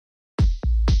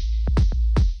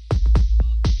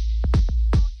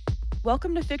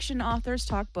Welcome to Fiction Authors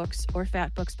Talk Books, or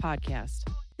Fat Books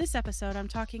podcast. This episode, I'm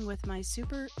talking with my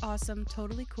super awesome,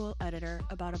 totally cool editor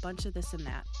about a bunch of this and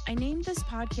that. I named this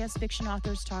podcast Fiction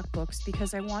Authors Talk Books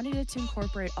because I wanted it to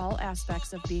incorporate all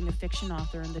aspects of being a fiction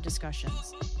author in the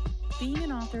discussions. Being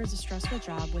an author is a stressful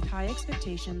job with high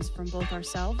expectations from both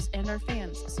ourselves and our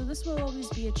fans, so this will always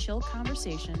be a chill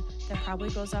conversation that probably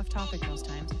goes off topic most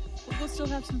times, but we'll still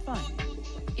have some fun.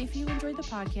 If you enjoyed the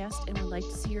podcast and would like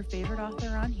to see your favorite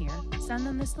author on here, send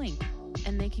them this link,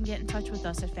 and they can get in touch with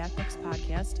us at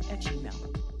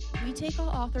fatbookspodcast@gmail.com. We take all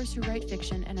authors who write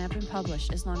fiction and have been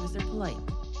published as long as they're polite.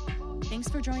 Thanks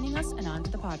for joining us, and on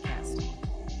to the podcast.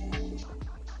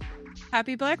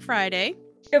 Happy Black Friday.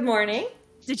 Good morning.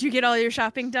 Did you get all your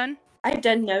shopping done? I've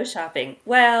done no shopping.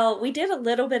 Well, we did a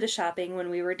little bit of shopping when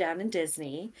we were down in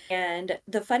Disney. And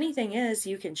the funny thing is,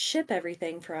 you can ship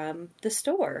everything from the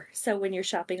store. So when you're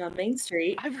shopping on Main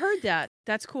Street. I've heard that.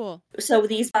 That's cool. So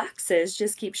these boxes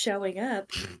just keep showing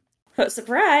up. Oh,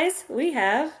 surprise, we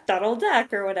have Donald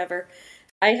Duck or whatever.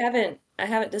 I haven't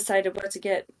decided what to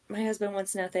get. My husband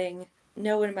wants nothing.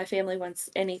 No one in my family wants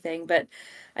anything. But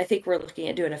I think we're looking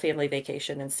at doing a family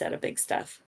vacation instead of big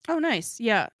stuff. Oh, nice.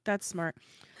 Yeah, that's smart.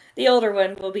 The older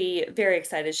one will be very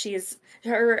excited. She's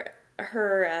her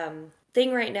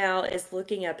thing right now is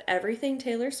looking up everything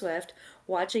Taylor Swift,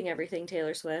 watching everything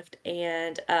Taylor Swift,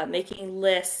 and making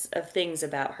lists of things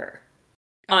about her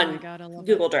on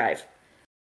Google Drive.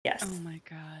 Yes. Oh my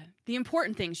God. The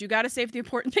important things. You got to save the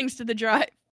important things to the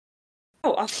drive.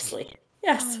 Oh, obviously.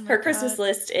 Yes. Her Christmas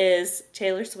list is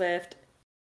Taylor Swift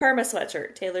Karma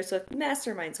sweatshirt, Taylor Swift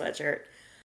Mastermind sweatshirt.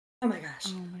 Oh my gosh.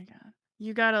 Oh my God.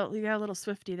 You got a little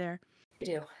Swiftie there. I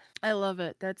do. I love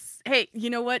it. Hey,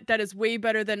 you know what? That is way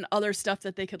better than other stuff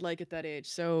that they could like at that age.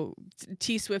 So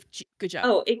T Swift, good job.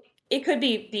 Oh, it could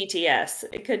be BTS.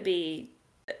 It could be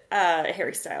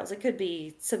Harry Styles. It could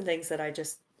be some things that I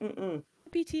just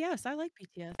BTS. I like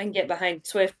BTS. I can get behind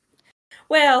Swift.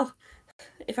 Well,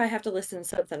 if I have to listen to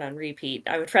something on repeat,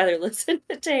 I would rather listen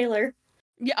to Taylor.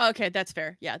 Yeah, okay, that's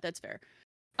fair. Yeah, that's fair.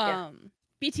 Yeah.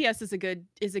 BTS is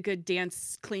a good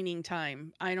dance cleaning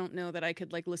time. I don't know that I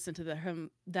could like listen to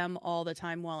them all the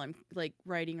time while I'm like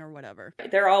writing or whatever.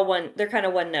 They're kind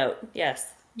of one note.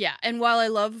 Yes. Yeah, and while I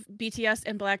love BTS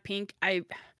and Blackpink, I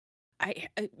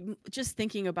just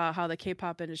thinking about how the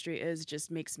K-pop industry is just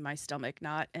makes my stomach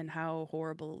knot, and how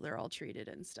horrible they're all treated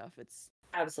and stuff. It's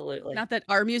absolutely not that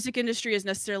our music industry is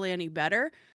necessarily any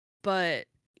better, but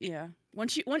yeah.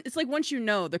 Once you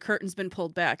know the curtain's been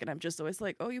pulled back, and I'm just always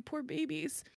like, oh, you poor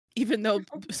babies. Even though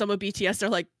some of BTS are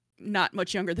like not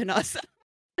much younger than us.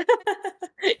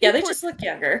 Yeah, they just look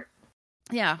younger.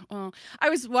 Yeah. I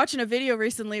was watching a video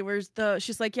recently where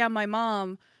she's like, yeah, my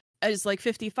mom is like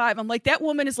 55. I'm like, that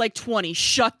woman is like 20.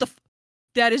 Shut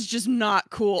that is just not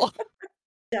cool.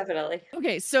 Definitely.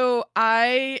 Okay, so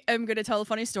I am going to tell a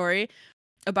funny story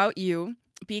about you,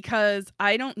 because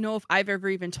I don't know if I've ever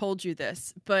even told you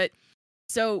this, but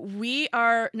so we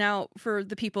are now, for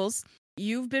the peoples,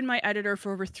 you've been my editor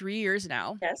for over 3 years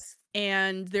now. Yes.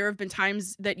 And there have been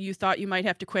times that you thought you might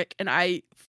have to quit, and I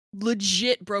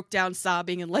legit broke down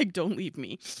sobbing and like, don't leave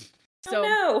me. So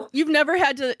no. You've never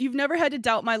had to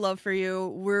doubt my love for you.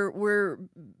 We're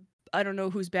I don't know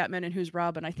who's Batman and who's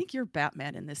Robin. I think you're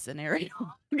Batman in this scenario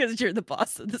because you're the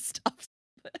boss of the stuff.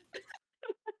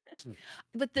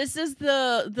 But this is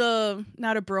the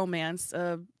not a bromance,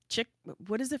 chick.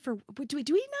 What is it for? Do we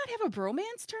not have a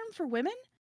bromance term for women?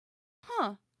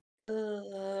 Huh.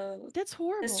 That's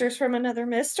horrible. Misters from another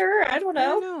mister? I don't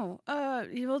know.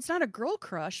 Well, it's not a girl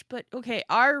crush, but okay.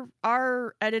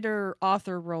 Our editor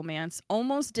author romance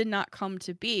almost did not come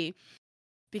to be,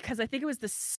 because I think it was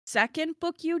the second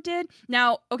book you did.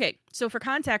 Now, okay, so for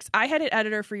context, I had an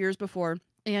editor for years before,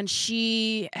 and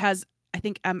she has, I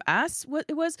think, MS, what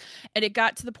it was. And it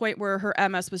got to the point where her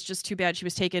MS was just too bad. She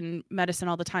was taking medicine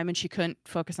all the time and she couldn't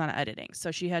focus on editing.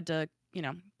 So she had to,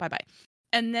 bye-bye.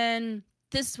 And then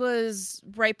this was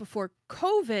right before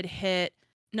COVID hit.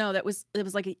 No, it was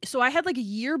like, so I had like a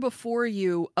year before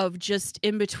you of just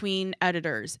in between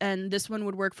editors. And this one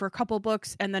would work for a couple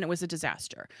books, and then it was a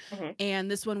disaster. Mm-hmm. And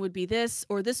this one would be this,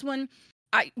 or this one.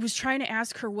 I was trying to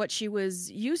ask her what she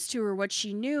was used to or what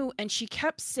she knew, and she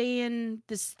kept saying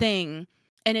this thing,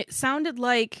 and it sounded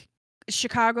like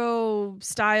Chicago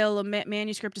style, a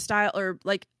manuscript style, or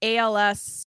like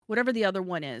ALS, whatever the other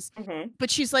one is. Mm-hmm.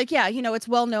 But she's like, yeah, it's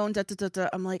well known. Da, da, da, da.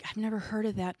 I'm like, I've never heard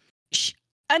of that. She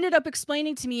ended up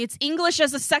explaining to me it's English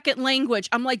as a second language.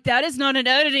 I'm like, that is not an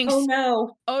editing. Oh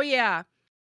no. Oh yeah.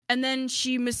 And then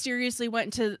she mysteriously went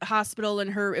into the hospital, and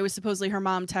it was supposedly her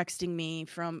mom texting me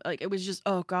from, like, it was just,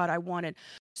 oh God,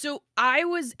 So I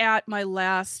was at my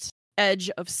last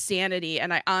edge of sanity.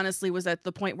 And I honestly was at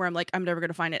the point where I'm like, I'm never going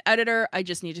to find an editor. I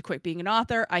just need to quit being an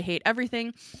author. I hate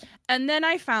everything. And then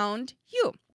I found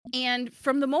you. And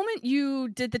from the moment you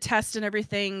did the test and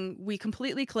everything, we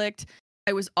completely clicked.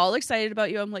 I was all excited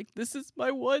about you. I'm like, this is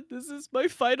my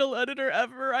final editor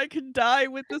ever. I could die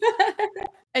with this.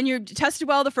 And you tested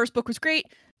well. The first book was great.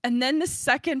 And then the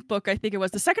second book, I think it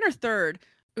was the second or third,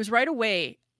 it was right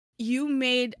away. You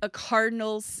made a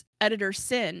Cardinals editor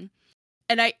sin.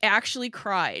 And I actually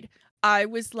cried. I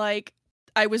was like,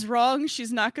 I was wrong.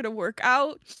 She's not going to work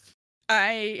out.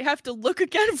 I have to look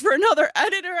again for another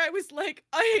editor. I was like,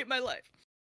 I hate my life.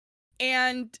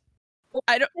 And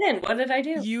I don't. And what did I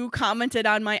do? You commented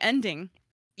on my ending.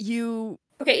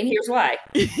 Okay, and here's why.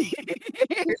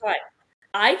 Here's why.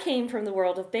 I came from the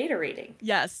world of beta reading.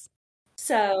 Yes.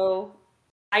 So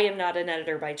I am not an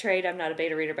editor by trade. I'm not a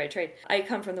beta reader by trade. I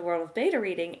come from the world of beta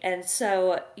reading. And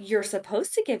so you're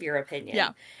supposed to give your opinion.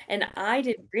 Yeah. And I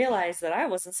didn't realize that I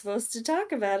wasn't supposed to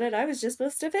talk about it. I was just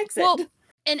supposed to fix it. Well,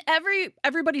 and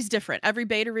everybody's different. Every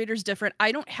beta reader's different.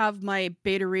 I don't have my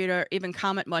beta reader even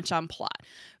comment much on plot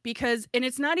because, and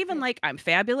it's not even like I'm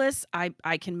fabulous. I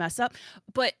can mess up,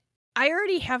 but I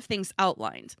already have things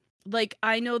outlined. Like,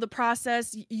 I know the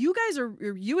process. You guys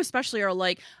you especially are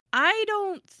like, I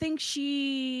don't think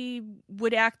she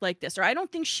would act like this, or I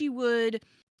don't think she would.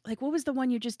 Like, what was the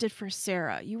one you just did for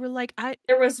Sarah? You were like,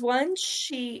 There was one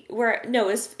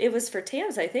it was for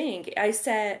Tams, I think. I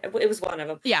said, it was one of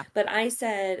them. Yeah. But I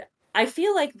said, I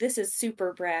feel like this is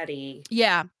super bratty.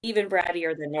 Yeah. Even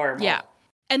brattier than normal. Yeah.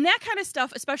 And that kind of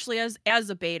stuff, especially as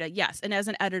a beta, yes. And as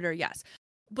an editor, yes.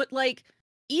 But like,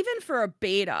 even for a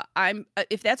beta,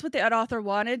 if that's what the ed author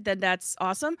wanted, then that's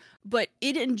awesome. But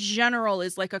it in general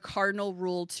is like a cardinal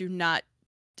rule to not,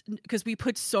 because we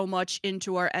put so much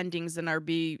into our endings and our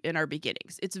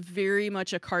beginnings. It's very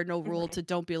much a cardinal rule to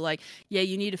don't be like, yeah,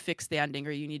 you need to fix the ending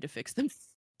or you need to fix them.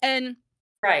 And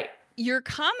right. Your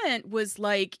comment was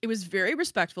like, it was very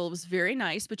respectful. It was very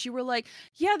nice, but you were like,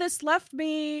 yeah, this left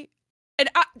me. And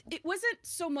it wasn't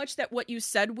so much that what you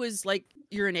said was like,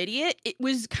 you're an idiot. It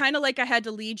was kind of like I had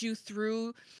to lead you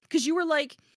through, because you were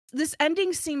like, this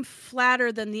ending seemed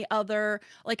flatter than the other.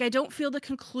 Like, I don't feel the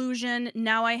conclusion.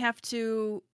 Now I have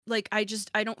to, like, I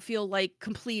don't feel like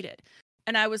completed.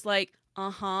 And I was like,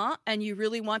 uh-huh. And you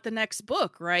really want the next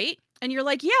book, right? And you're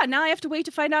like, yeah, now I have to wait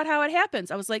to find out how it happens.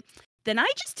 I was like, then I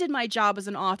just did my job as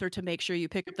an author to make sure you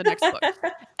pick up the next book.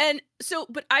 And so,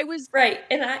 but I was right.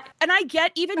 And I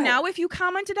get even now, if you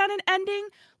commented on an ending,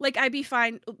 like, I'd be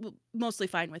fine, mostly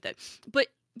fine with it. But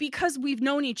because we've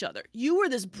known each other, you were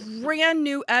this brand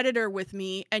new editor with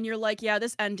me, and you're like, yeah,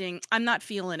 this ending, I'm not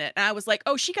feeling it. And I was like,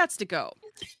 oh, she got to go.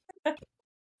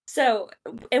 So,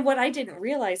 and what I didn't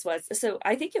realize was, so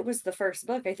I think it was the first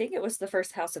book. I think it was the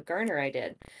first House of Garner I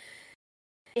did.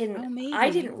 And I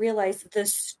didn't realize the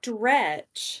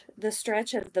stretch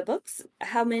of the books,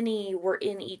 how many were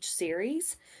in each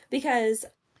series, because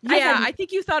I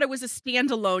think you thought it was a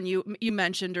standalone you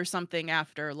mentioned or something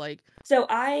after, like. So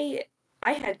I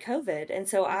had COVID, and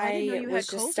so I was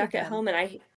just stuck at home,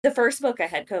 and the first book I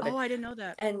had COVID. Oh, I didn't know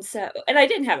that. And I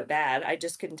didn't have it bad. I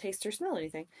just couldn't taste or smell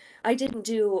anything. I didn't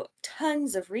do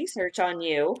tons of research on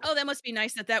you. Oh, that must be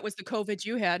nice that was the COVID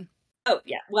you had. Oh,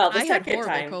 yeah. Well, the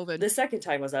second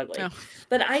time was ugly. Oh.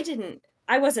 But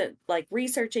I wasn't like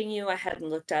researching you. I hadn't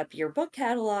looked up your book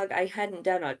catalog. I hadn't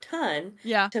done a ton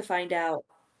to find out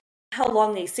how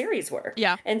long these series were.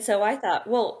 Yeah. And so I thought,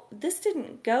 well, this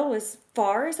didn't go as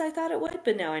far as I thought it would,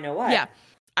 but now I know why. Yeah.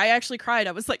 I actually cried.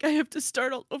 I was like, I have to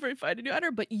start all over and find a new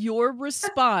editor. But your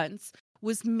response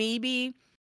was maybe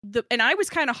and I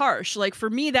was kind of harsh. Like, for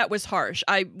me, that was harsh.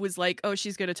 I was like, oh,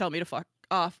 she's going to tell me to fuck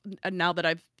off. And now that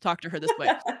I've talked to her this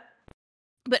way.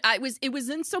 But it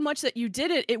wasn't so much that you did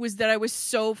it. It was that I was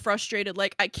so frustrated.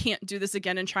 Like, I can't do this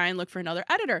again and try and look for another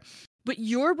editor. But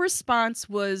your response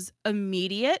was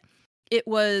immediate. It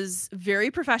was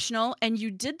very professional. And you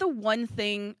did the one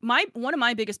thing. One of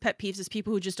my biggest pet peeves is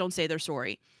people who just don't say they're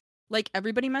sorry. Like,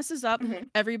 everybody messes up. Mm-hmm.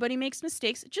 Everybody makes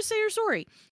mistakes. Just say you're sorry.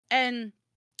 And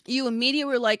you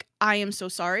immediately were like, I am so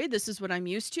sorry. This is what I'm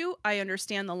used to. I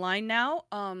understand the line now.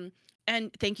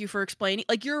 And thank you for explaining,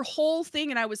 like, your whole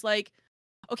thing. And I was like,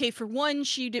 okay, for one,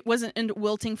 she wasn't into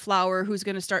wilting flower who's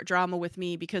going to start drama with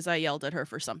me because I yelled at her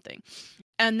for something.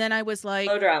 And then I was like,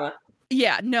 no drama.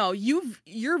 Yeah, no,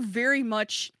 you're very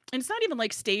much, and it's not even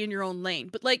like stay in your own lane,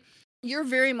 but like, you're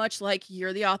very much like,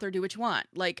 you're the author, do what you want.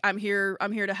 Like, I'm here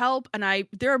to help. And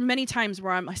there are many times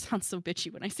where I sound so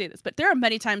bitchy when I say this, but there are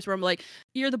many times where I'm like,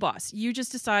 you're the boss. You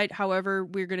just decide however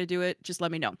we're going to do it. Just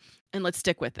let me know and let's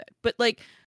stick with it. But like,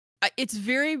 it's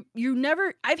very,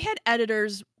 I've had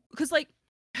editors, because like,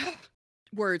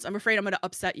 words. I'm afraid I'm going to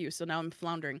upset you, so now I'm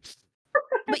floundering.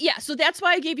 But yeah, so that's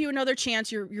why I gave you another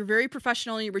chance. You're very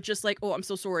professional, and you were just like, oh, I'm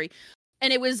so sorry.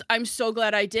 And I'm so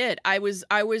glad I did. I was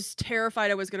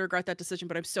terrified I was going to regret that decision,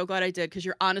 but I'm so glad I did, because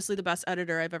you're honestly the best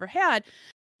editor I've ever had.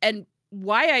 And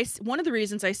one of the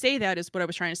reasons I say that is what I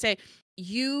was trying to say.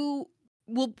 You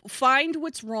will find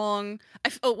what's wrong.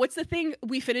 What's the thing?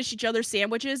 We finish each other's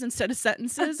sandwiches instead of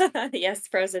sentences. Yes,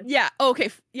 Frozen. Yeah.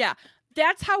 Okay. Yeah.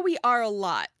 That's how we are a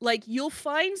lot. Like, you'll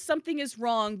find something is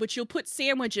wrong, but you'll put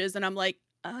sandwiches, and I'm like,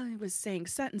 I was saying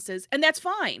sentences, and that's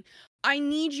fine. I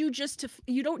need you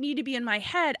you don't need to be in my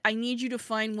head. I need you to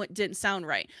find what didn't sound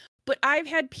right. But I've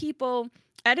had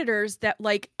editors that,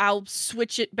 like, I'll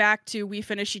switch it back to we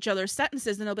finish each other's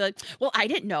sentences, and they'll be like, well, I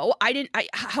didn't know.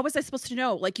 How was I supposed to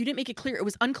know? Like, you didn't make it clear. It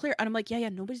was unclear. And I'm like, yeah,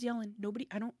 nobody's yelling.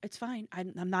 It's fine.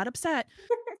 I'm not upset.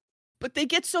 But they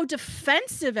get so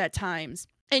defensive at times.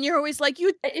 And you're always like,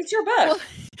 it's your book. Well,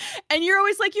 and you're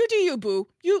always like, you do you, boo.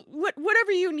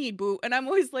 Whatever you need, boo. And I'm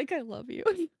always like, I love you.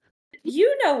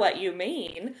 You know what you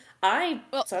mean. I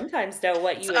sometimes know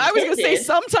what you intended. I was going to say,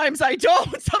 sometimes I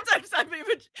don't. Sometimes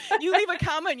you leave a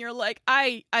comment and you're like,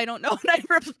 I don't know.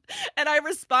 And I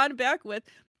respond back with,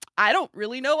 I don't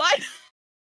really know.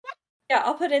 Yeah,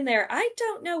 I'll put in there, I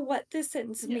don't know what this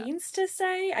sentence means to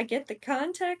say. I get the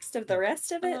context of the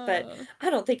rest of it, but I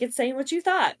don't think it's saying what you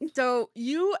thought. So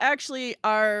you actually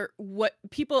are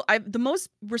the most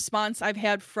response I've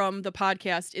had from the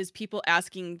podcast is people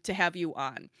asking to have you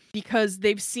on, because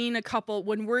they've seen a couple,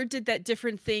 when Word did that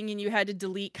different thing and you had to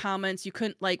delete comments, you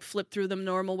couldn't like flip through them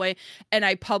normal way. And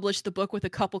I published the book with a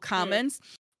couple comments.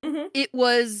 Mm-hmm. It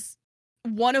was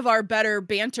one of our better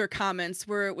banter comments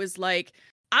where it was like,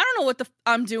 I don't know what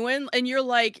I'm doing. And you're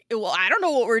like, well, I don't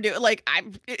know what we're doing. Like,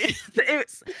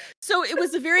 so it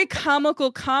was a very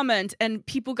comical comment, and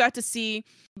people got to see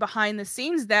behind the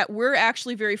scenes that we're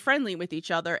actually very friendly with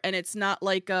each other. And it's not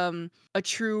like, a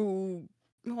true,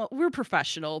 well, we're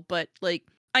professional, but like,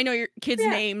 I know your kids'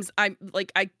 names. I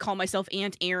call myself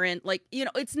Aunt Erin. Like,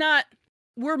 it's not,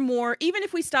 we're more, even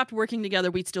if we stopped working together,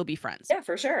 we'd still be friends. Yeah,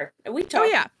 for sure. We talk. Oh,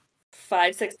 yeah.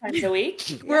 5-6 times a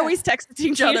week. We're always texting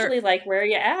each other. Usually like, where are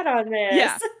you at on this?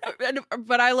 Yeah.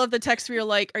 But I love the text where you're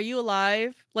like, are you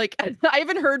alive? Like, I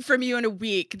haven't heard from you in a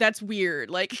week. That's weird.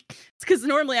 Like, it's because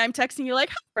normally I'm texting you like,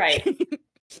 right.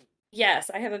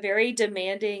 Yes, I have a very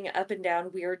demanding, up and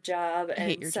down, weird job.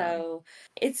 And so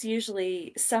it's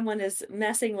usually someone is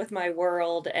messing with my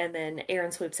world, and then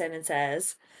Erin swoops in and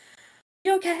says,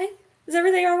 you okay? Is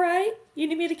everything all right? You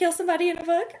need me to kill somebody in a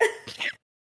book?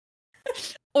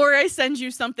 Or I send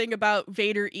you something about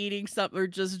Vader eating something, or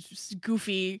just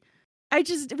goofy.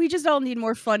 We just all need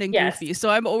more fun and goofy. So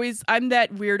I'm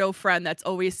that weirdo friend that's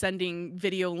always sending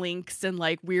video links and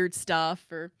like weird stuff.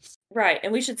 Right.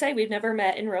 And we should say we've never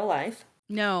met in real life.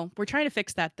 No, we're trying to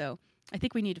fix that though. I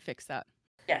think we need to fix that.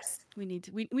 Yes. We need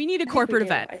a corporate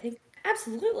event. I think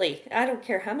absolutely. I don't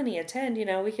care how many attend,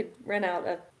 we could rent out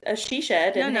a she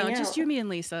shed and hang out. Just you, me, and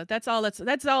Lisa. That's all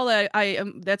I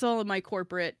am. That's all of my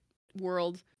corporate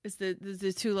world is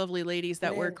the two lovely ladies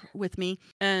that work with me.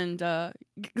 And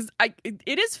because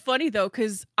it is funny though,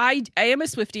 because I am a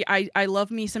Swiftie. I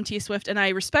love me some T Swift, and I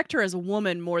respect her as a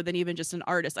woman more than even just an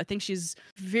artist. I think she's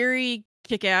very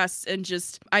kick-ass, and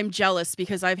just I'm jealous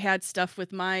because I've had stuff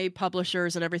with my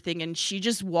publishers and everything, and she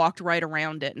just walked right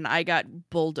around it, and I got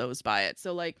bulldozed by it.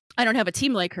 So like, I don't have a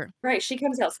team like her. Right, she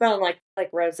comes out smelling like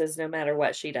roses no matter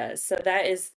what she does. So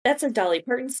that's a Dolly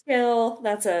Parton skill.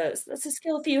 That's a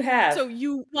skill few have. So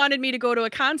you wanted me to go to a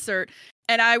concert,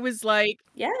 and I was like,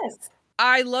 yes,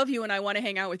 I love you and I want to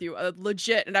hang out with you,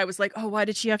 legit. And I was like, oh, why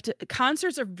did she have to?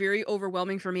 Concerts are very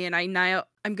overwhelming for me, and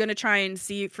I'm going to try and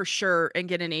see for sure and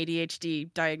get an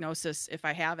ADHD diagnosis if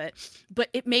I have it. But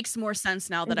it makes more sense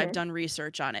now that I've done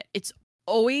research on it. It's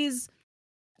always,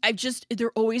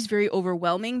 they're always very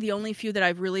overwhelming. The only few that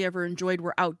I've really ever enjoyed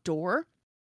were outdoor.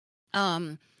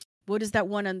 What is that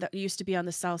one that used to be on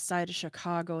the south side of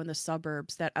Chicago in the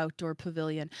suburbs, that outdoor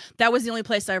pavilion? That was the only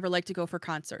place I ever liked to go for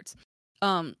concerts.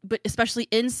 But especially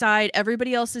inside,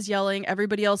 everybody else is yelling,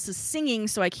 everybody else is singing,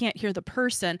 so I can't hear the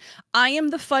person. I am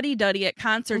the fuddy-duddy at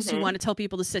concerts who want to tell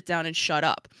people to sit down and shut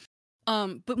up.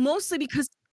 But mostly because...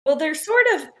 Well, they're sort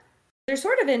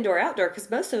of indoor-outdoor, because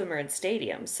most of them are in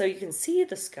stadiums, so you can see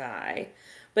the sky.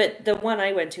 But the one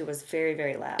I went to was very,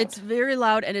 very loud. It's very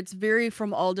loud, and it's very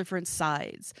from all different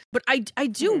sides. But I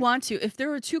do want to, if there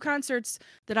were two concerts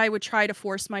that I would try to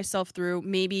force myself through,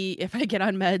 maybe if I get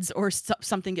on meds or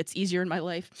something gets easier in my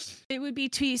life, it would be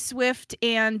T Swift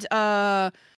and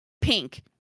Pink.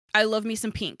 I love me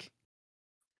some Pink.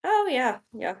 Oh, yeah.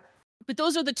 Yeah. But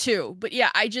those are the two. But yeah,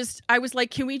 I was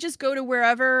like, can we just go to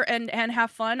wherever and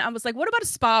have fun? I was like, what about a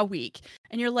spa week?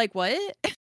 And you're like, what?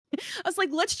 I was like,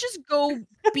 let's just go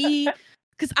be,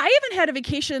 because I haven't had a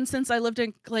vacation since I lived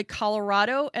in like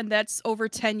Colorado, and that's over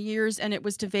 10 years, and it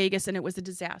was to Vegas, and it was a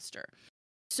disaster.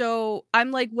 So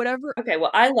I'm like, whatever. Okay,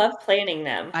 well, I love planning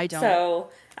them. I don't. So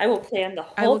I will plan the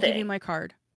I whole will give you thing. my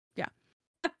card. Yeah.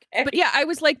 Okay. But yeah, I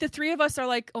was like, the three of us are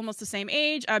like almost the same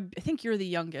age. I think you're the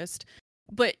youngest.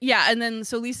 But yeah, and then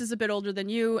so Lisa's a bit older than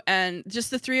you, and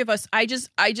just the three of us, I just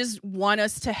want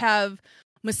us to have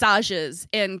massages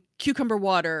and cucumber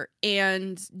water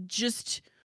and just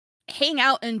hang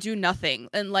out and do nothing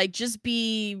and like just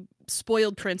be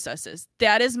spoiled princesses.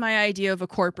 That is my idea of a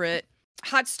corporate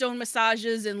hot stone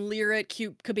massages and lyric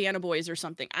cute cabana boys or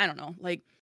something. I don't know. Like,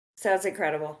 Sounds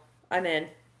incredible. I'm in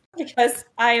because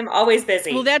I am always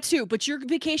busy. well, that too, but your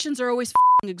vacations are always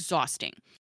f***ing exhausting.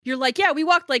 You're like, yeah, we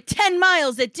walked like 10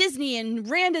 miles at Disney and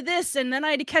ran to this, and then I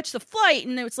had to catch the flight.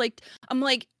 And it's like, I'm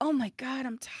like, oh my God,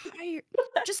 I'm tired.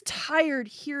 Just tired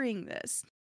hearing this.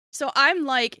 So I'm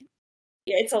like,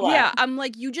 Yeah, it's a lot. yeah, I'm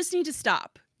like, you just need to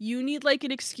stop. You need like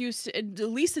an excuse to, and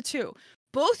Lisa too.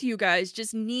 Both you guys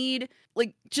just need,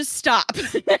 like, just stop.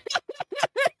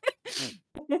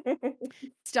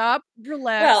 Stop,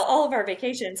 relax. Well, all of our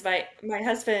vacations, my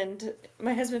husband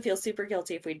feels super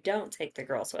guilty if we don't take the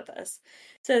girls with us.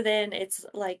 So then it's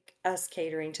like us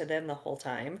catering to them the whole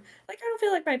time. Like I don't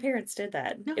feel like my parents did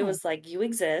that. It No. was like you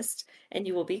exist and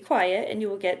you will be quiet and you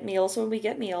will get meals when we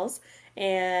get meals,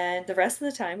 and the rest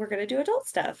of the time we're going to do adult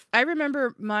stuff. I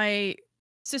remember my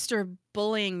sister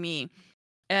bullying me,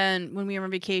 and when we were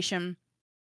on vacation,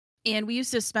 and we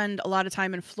used to spend a lot of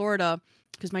time in Florida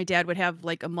because my dad would have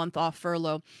like a month off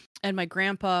furlough, and my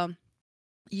grandpa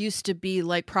used to be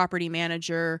like property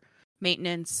manager,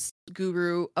 maintenance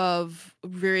guru of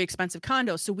very expensive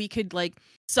condos, so we could like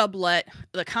sublet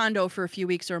the condo for a few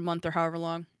weeks or a month or however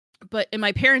long. And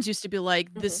my parents used to be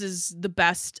like, this is the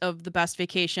best of the best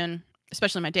vacation,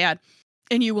 especially my dad,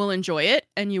 and you will enjoy it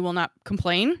and you will not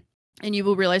complain and you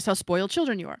will realize how spoiled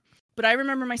children you are. But I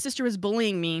remember my sister was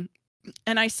bullying me,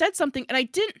 and I said something, and I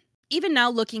didn't, even now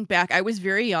looking back, I was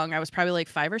very young. I was probably like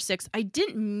 5 or 6. I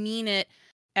didn't mean it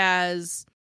as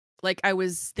like I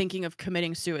was thinking of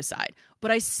committing suicide,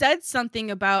 but I said something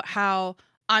about how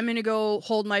I'm going to go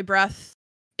hold my breath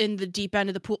in the deep end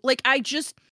of the pool. Like I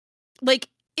just, like,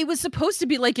 it was supposed to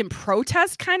be like in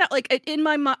protest, kind of like in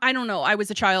my mind. I don't know. I was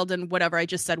a child and whatever. I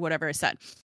just said whatever I said.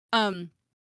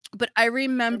 But I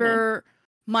remember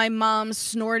my mom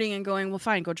snorting and going, well,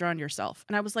 fine, go drown yourself.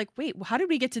 And I was like, wait, how did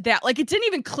we get to that? Like, it didn't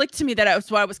even click to me that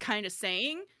was what I was kind of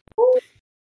saying.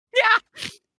 Yeah.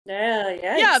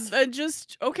 Yeah,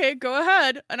 Just, okay, go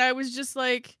ahead. And I was just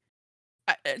like,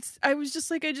 I was just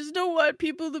like, I just don't want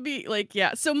people to be like,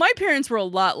 yeah. So my parents were a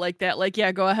lot like that. Like,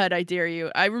 yeah, go ahead. I dare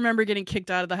you. I remember getting kicked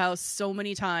out of the house so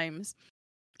many times,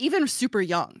 even super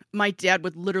young. My dad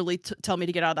would literally tell me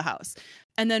to get out of the house.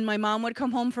 And then my mom would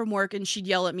come home from work and she'd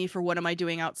yell at me for what am I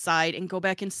doing outside and go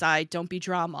back inside. Don't be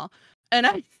drama. And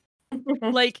I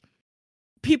like,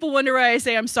 people wonder why I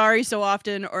say I'm sorry so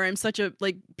often, or I'm such a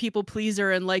like people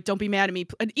pleaser and like, don't be mad at me.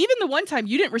 And even the one time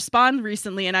you didn't respond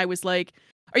recently and I was like,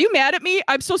 are you mad at me?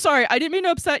 I'm so sorry. I didn't mean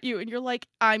to upset you. And you're like,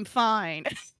 I'm fine.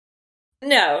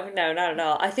 No, not at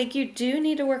all. I think you do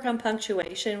need to work on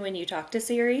punctuation when you talk to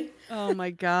Siri. Oh my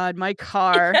God, my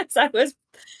car. Yes,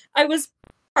 I was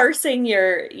parsing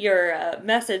your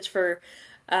message for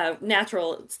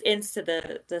natural ends to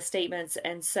the statements,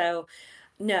 and so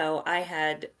no, I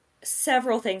had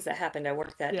several things that happened at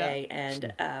work that day,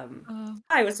 and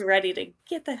I was ready to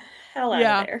get the hell out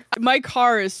of there. My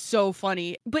car is so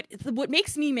funny, but what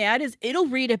makes me mad is it'll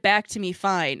read it back to me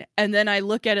fine, and then I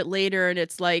look at it later, and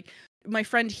it's like, my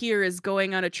friend here is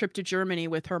going on a trip to Germany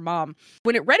with her mom.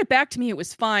 When it read it back to me, it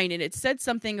was fine. And it said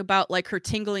something about like her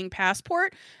tingling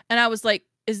passport. And I was like,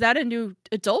 is that a new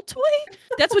adult toy?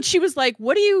 That's what she was like.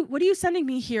 What are you sending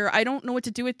me here? I don't know what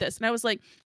to do with this. And I was like,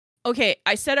 okay,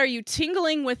 I said, are you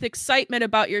tingling with excitement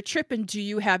about your trip? And do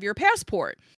you have your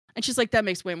passport? And she's like, that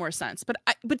makes way more sense. But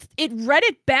it read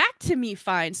it back to me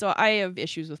fine. So I have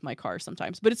issues with my car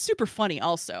sometimes, but it's super funny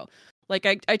also. Like,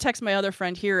 I text my other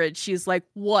friend here, and she's like,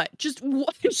 what? Just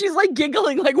what? She's, like,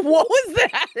 giggling, like, what was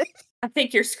that? I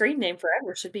think your screen name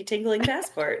forever should be Tingling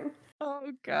Passport.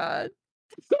 Oh, God.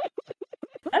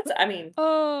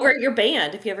 Or your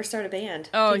band, if you ever start a band.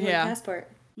 Oh, Tingling yeah.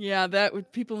 Passport. Yeah,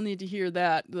 people need to hear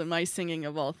that, my singing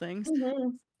of all things. Mm-hmm.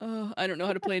 Oh, I don't know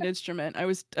how to play an instrument.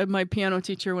 My piano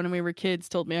teacher when we were kids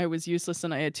told me I was useless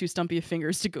and I had too stumpy of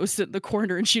fingers to go sit in the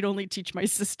corner, and she'd only teach my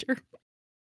sister.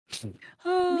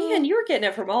 Man, you were getting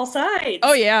it from all Oh sides.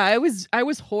 yeah, I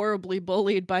was horribly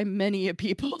bullied by many a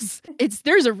peoples.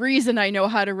 There's a reason I know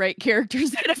how to write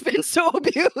characters that have been so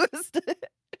abused.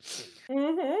 It's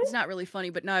Hmm. not really funny,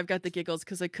 but now I've got the giggles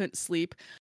because I couldn't sleep.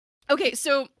 Okay,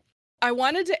 so I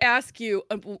wanted to ask you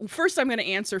first, I'm going to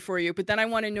answer for you, but then I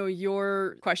want to know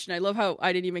your question. I love how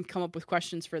I didn't even come up with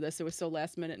questions for this. It was so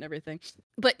last minute and everything.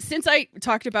 But since I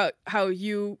talked about how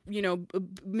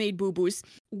made boo boos,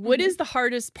 what Hmm. is the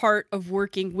hardest part of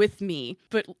working with me?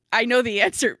 But I know the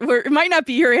answer, or it might not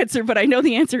be your answer, but I know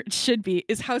the answer it should be,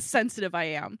 is how sensitive I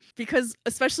am. Because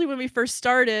especially when we first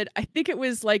started, I think it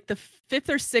was like the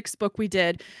fifth or sixth book we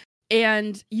did,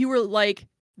 and you were like,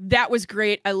 that was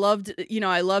great. I loved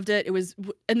it. It was,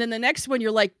 and then the next one, you're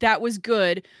like, that was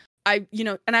good. And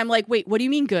I'm like, wait, what do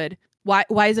you mean good? Why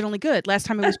is it only good? Last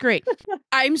time it was great.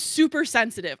 I'm super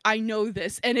sensitive. I know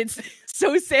this. And it's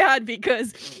so sad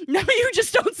because now you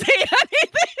just don't say anything.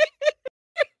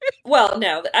 Well,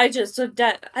 no, I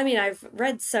mean, I've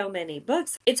read so many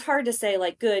books. It's hard to say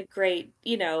like good, great,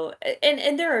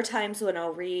 and there are times when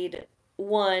I'll read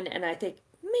one and I think,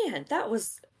 man, that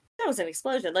was an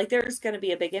explosion. Like there's going to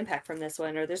be a big impact from this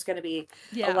one, or there's going to be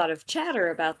a Yeah. lot of chatter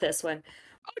about this one.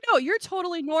 Oh no, you're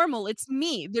totally normal. It's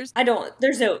me. There's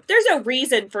no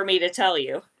reason for me to tell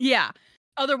you. Yeah.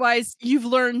 Otherwise, you've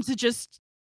learned to just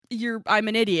I'm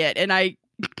an idiot, and and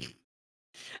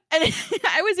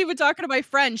I was even talking to my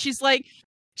friend. She's like,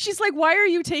 why are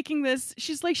you taking this?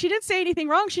 She's like, she didn't say anything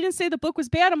wrong. She didn't say the book was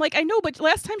bad. I'm like, I know, but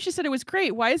last time she said it was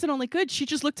great. Why is it only good? She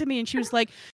just looked at me and she was like,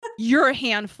 you're a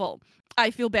handful. I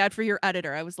feel bad for your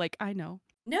editor. I was like, I know.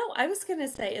 No, I was gonna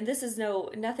say, and this is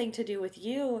nothing to do with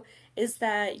you, is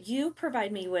that you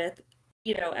provide me with,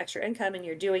 extra income and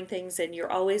you're doing things and you're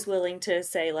always willing to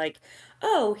say like,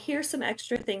 "Oh, here's some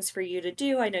extra things for you to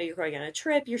do. I know you're going on a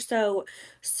trip." You're so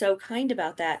kind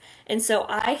about that. And so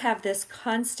I have this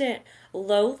constant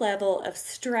low level of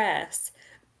stress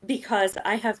because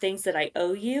I have things that I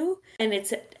owe you, and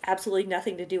it's absolutely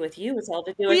nothing to do with you. It's all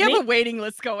to do We with have a me. waiting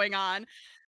list going on.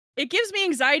 It gives me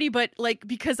anxiety, but like,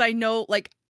 because I know, like,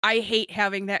 I hate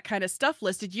having that kind of stuff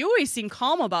listed. You always seem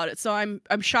calm about it, so I'm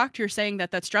shocked you're saying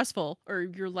that that's stressful, or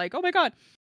you're like, oh my god,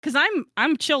 because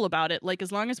I'm chill about it. Like,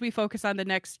 as long as we focus on the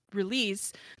next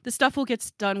release, the stuff will get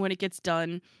done when it gets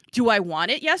done. Do I want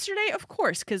it yesterday? Of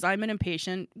course, because I'm an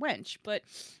impatient wench. But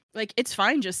like, it's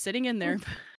fine just sitting in there.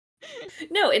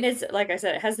 No, and it's like I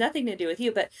said, it has nothing to do with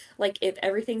you, but like if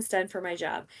everything's done for my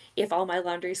job, if all my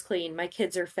laundry's clean, my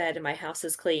kids are fed, and my house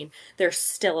is clean, there's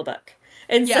still a book.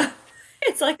 And Yeah. so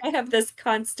it's like I have this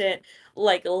constant,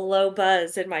 like, low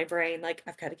buzz in my brain, like,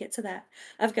 I've got to get to that.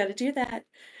 I've got to do that.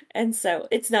 And so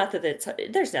it's not that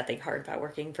there's nothing hard about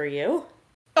working for you.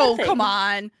 Oh, come Nothing.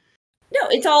 on. No,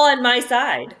 it's all on my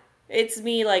side. It's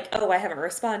me like, oh, I haven't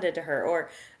responded to her, or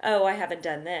oh, I haven't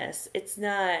done this. It's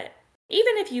not,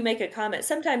 even if you make a comment,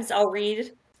 sometimes I'll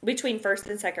read between first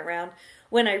and second round.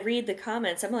 When I read the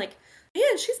comments, I'm like,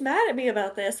 man, she's mad at me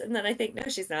about this. And then I think, no,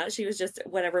 she's not. She was just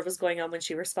whatever was going on when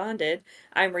she responded.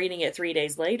 I'm reading it 3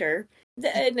 days later,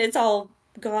 and it's all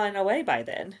gone away by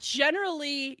then.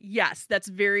 Generally, yes, that's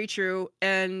very true.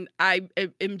 And am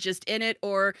just in it.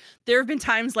 Or there have been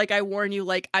times, like I warn you,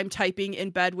 like I'm typing in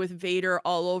bed with Vader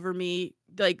all over me.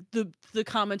 Like the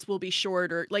comments will be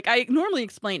shorter. Like I normally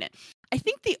explain it. I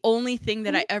think the only thing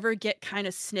that I ever get kind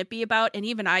of snippy about, and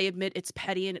even I admit it's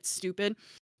petty and it's stupid,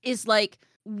 is like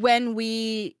when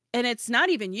and it's not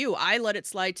even you, I let it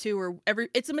slide too, or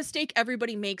it's a mistake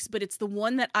everybody makes, but it's the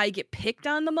one that I get picked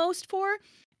on the most for.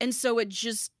 And so it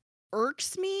just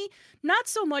irks me. Not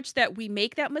so much that we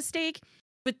make that mistake,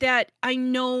 but that I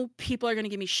know people are going to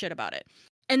give me shit about it.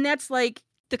 And that's like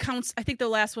the counts. I think the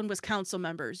last one was council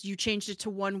members. You changed it to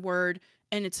one word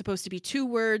and it's supposed to be two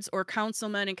words, or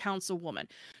councilman and councilwoman.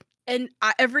 And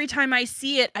every time I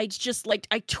see it, I just like,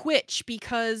 I twitch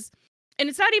because, and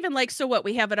it's not even like, so what,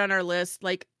 we have it on our list.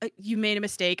 Like, you made a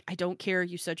mistake. I don't care.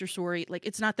 You said you're sorry. Like,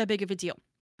 it's not that big of a deal.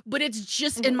 But it's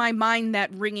just in Mhm. my mind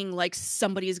that ringing, like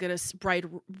somebody is gonna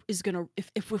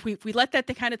if we let that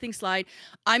the kind of thing slide,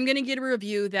 I'm gonna get a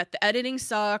review that the editing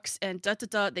sucks and da da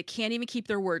da. They can't even keep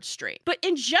their words straight. But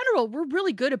in general, we're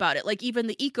really good about it. Like even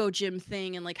the eco gym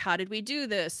thing, and like, how did we do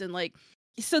this, and like,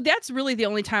 so that's really the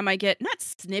only time I get not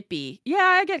snippy. Yeah,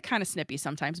 I get kind of snippy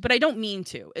sometimes, but I don't mean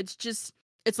to. It's just,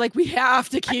 it's like, we have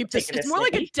to I keep don't take this. it It's as more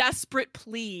like a snippy. desperate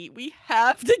plea. We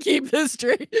have to keep this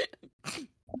straight.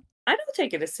 I don't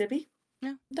take it as snippy.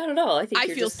 Yeah. Not at all. I think I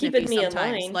you're feel just snippy keeping me in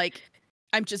sometimes. line. Like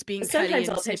I'm just being petty Sometimes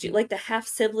and I'll text you snippy. like the half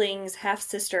siblings, half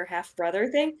sister, half brother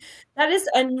thing. That is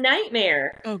a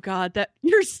nightmare. Oh god, that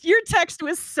your text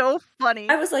was so funny.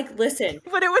 I was like, listen,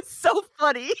 But it was so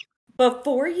funny.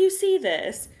 before you see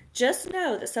this, Just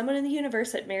know that someone in the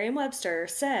universe at Merriam-Webster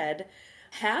said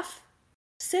half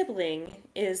sibling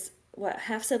is what,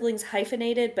 half siblings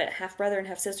hyphenated, but half brother and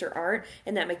half sister aren't,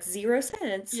 and that makes zero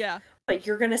sense. Yeah. But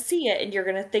you're gonna see it and you're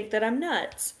gonna think that I'm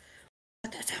nuts.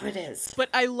 But that's how it is. But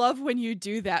I love when you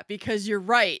do that because you're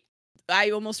right.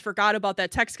 I almost forgot about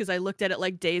that text because I looked at it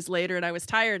like days later and I was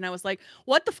tired and I was like,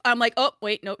 what the I'm like, oh,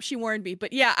 wait, nope, she warned me.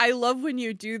 But yeah, I love when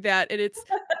you do that. And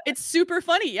it's super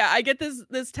funny. Yeah, I get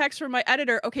this text from my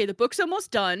editor. Okay, the book's almost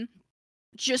done.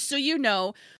 Just so you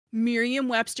know,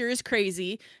 Merriam-Webster is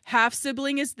crazy. Half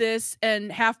sibling is this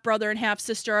and half brother and half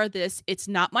sister are this. It's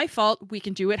not my fault. We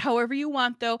can do it however you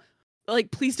want though.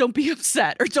 Like, please don't be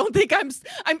upset or don't think I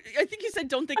think you said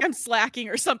don't think I'm slacking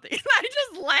or something. And I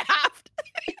just laughed.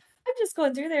 I'm just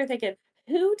going through there thinking,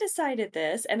 who decided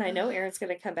this? And I know Erin's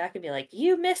going to come back and be like,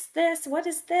 you missed this. What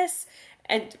is this?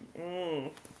 And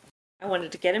I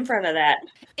wanted to get in front of that.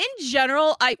 In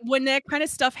general, when that kind of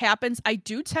stuff happens, I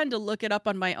do tend to look it up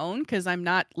on my own because I'm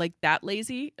not like that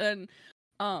lazy. And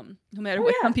no matter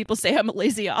what some people say, I'm a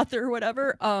lazy author or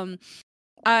whatever.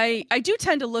 I do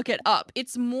tend to look it up.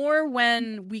 It's more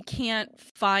when we can't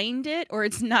find it or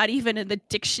it's not even in the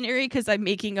dictionary because I'm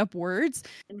making up words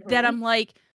that I'm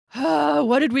like, oh,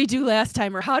 what did we do last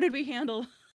time? Or how did we handle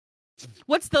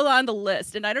what's still on the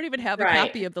list? And I don't even have a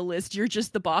copy of the list. You're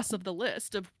just the boss of the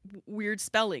list of weird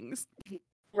spellings.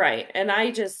 Right. And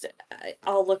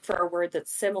I'll look for a word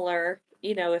that's similar,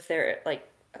 if they're like,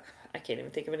 I can't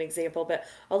even think of an example, but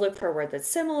I'll look for a word that's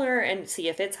similar and see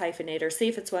if it's hyphenated or see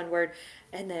if it's one word.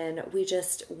 And then we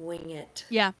just wing it.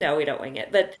 Yeah. No, we don't wing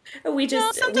it, but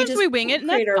sometimes we wing it and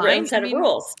that's our own set of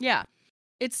rules. Yeah.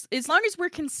 It's as long as we're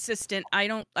consistent,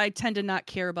 I tend to not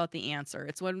care about the answer.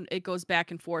 It's when it goes back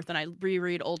and forth and I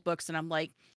reread old books and I'm like,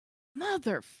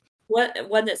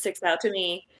 One that sticks out to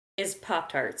me is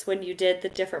Pop-Tarts. When you did the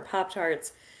different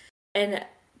Pop-Tarts and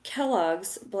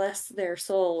Kellogg's, bless their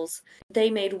souls, they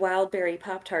made wild berry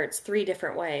Pop-Tarts 3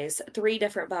 different ways, 3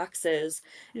 different boxes.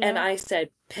 Yeah. And I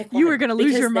said, pick one. You were going to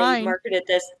lose your mind. They marketed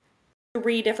this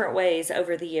 3 different ways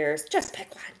over the years. Just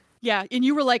pick one. Yeah, and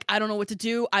you were like, I don't know what to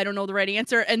do. I don't know the right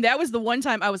answer. And that was the one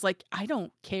time I was like, I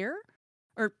don't care.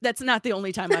 Or that's not the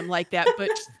only time I'm like that,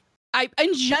 but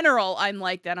in general, I'm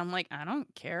like that. I'm like, I don't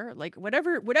care. Like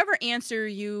whatever answer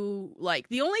you like.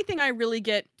 The only thing I really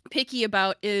get picky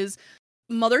about is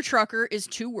Mother Trucker is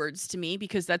 2 words to me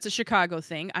because that's a Chicago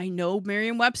thing. I know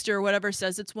Merriam-Webster or whatever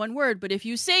says it's 1 word, but if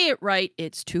you say it right,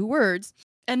 it's 2 words.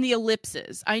 And the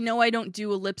ellipses. I know I don't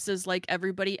do ellipses like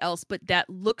everybody else, but that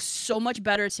looks so much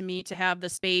better to me to have the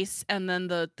space and then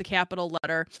the capital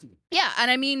letter. Yeah,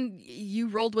 and I mean, you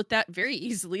rolled with that very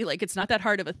easily. Like, it's not that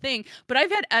hard of a thing. But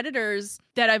I've had editors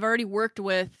that I've already worked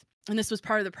with, and this was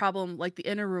part of the problem, like the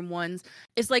Inner Room ones,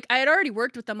 is like I had already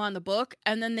worked with them on the book,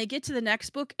 and then they get to the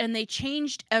next book, and they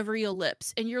changed every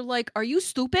ellipse. And you're like, are you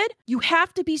stupid? You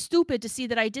have to be stupid to see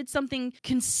that I did something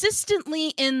consistently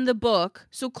in the book.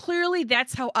 So clearly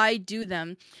that's how I do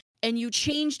them. And you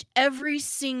changed every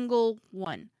single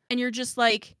one. And you're just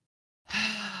like...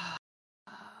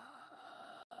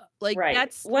 like, right.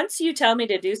 That's... Once you tell me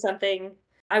to do something,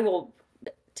 I will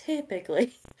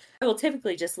typically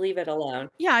just leave it alone.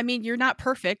 Yeah, I mean, you're not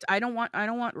perfect. I don't want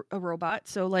a robot.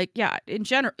 So like, yeah, in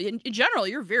general,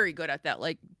 you're very good at that.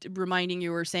 Like reminding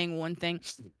you or saying one thing.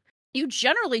 You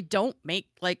generally don't make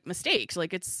like mistakes.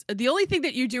 Like it's the only thing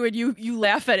that you do and you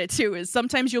laugh at it too is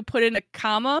sometimes you'll put in a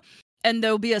comma and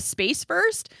there'll be a space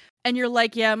first and you're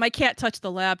like, yeah, my cat touched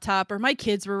the laptop or my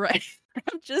kids were right.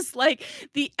 I'm just like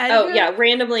the editor. Oh yeah,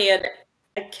 randomly a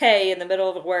K in the middle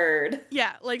of a word.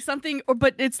 Yeah, like something,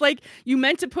 but it's like you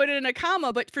meant to put it in a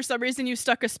comma, but for some reason you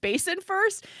stuck a space in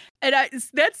first. And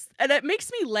that makes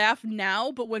me laugh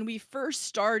now. But when we first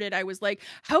started, I was like,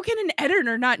 how can an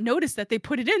editor not notice that they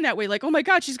put it in that way? Like, oh my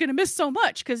God, she's going to miss so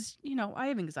much. Because, I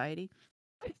have anxiety.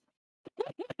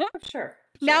 Sure.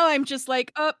 Now I'm just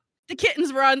like, oh, the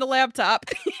kittens were on the laptop.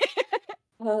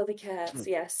 Oh, the cats,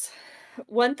 yes.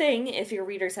 One thing, if your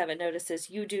readers haven't noticed, is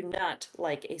you do not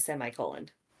like a semicolon.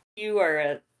 You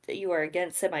are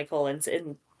against semicolons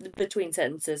in between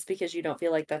sentences because you don't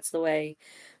feel like that's the way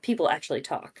people actually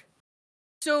talk.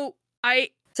 So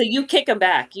you kick them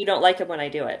back. You don't like them when I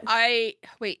do it.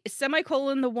 Wait, is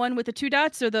semicolon the one with the 2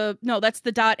 dots or no, that's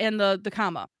the dot and the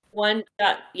comma. 1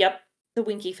 dot, yep. The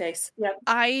winky face. Yep.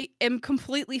 I am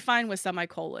completely fine with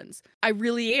semicolons. I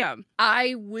really am.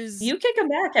 You kick them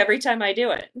back every time I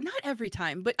do it. Not every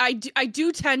time, but I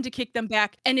do tend to kick them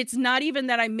back. And it's not even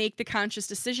that I make the conscious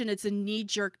decision. It's a knee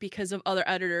jerk because of other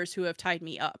editors who have tied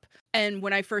me up. And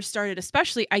when I first started,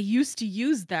 especially, I used to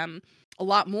use them a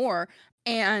lot more.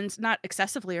 and not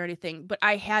excessively or anything, but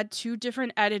I had 2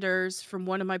 different editors from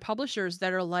one of my publishers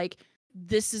that are like,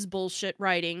 this is bullshit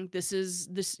writing.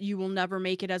 This you will never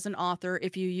make it as an author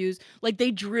if you use, like,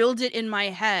 they drilled it in my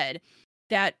head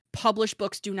that published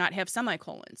books do not have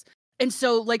semicolons. And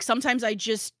so, like, sometimes I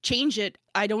just change it.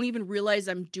 I don't even realize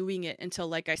I'm doing it until,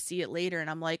 like, I see it later and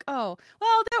I'm like, oh,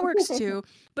 well, that works too.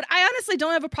 But I honestly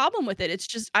don't have a problem with it. It's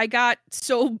just I got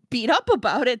so beat up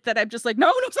about it that I'm just like,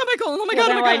 no semicolon. Oh my God,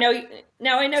 now oh my God.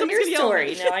 Now I know your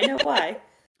story. Now I know why.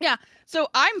 Yeah. So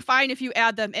I'm fine if you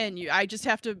add them in. I just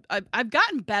have to, I've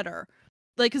gotten better.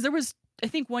 Like, because there was, I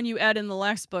think, one you add in the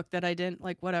last book that I didn't,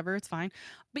 like, whatever, it's fine.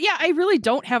 But yeah, I really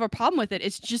don't have a problem with it.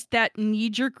 It's just that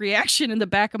knee-jerk reaction in the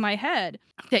back of my head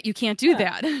that you can't do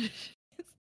that.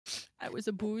 I was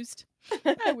abused.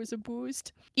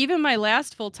 Even my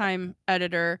last full-time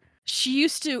editor, she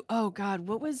used to, oh God,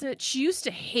 what was it? She used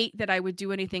to hate that I would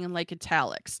do anything in, like,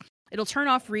 italics. It'll turn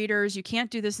off readers. You can't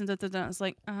do this and that. It's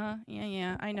like,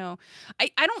 yeah, I know.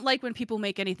 I don't like when people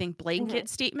make anything blanket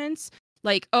statements.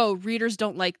 Like, oh, readers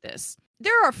don't like this.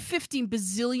 There are 15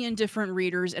 bazillion different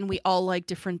readers and we all like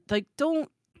different, like, don't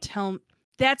tell.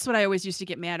 That's what I always used to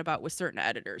get mad about with certain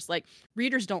editors. Like,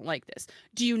 readers don't like this.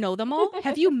 Do you know them all?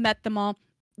 Have you met them all?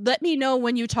 Let me know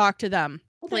when you talk to them.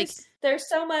 Well, like, there's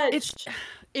so much,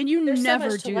 and you there's never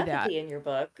so much do that telepathy in your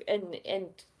book and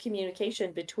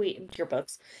communication between your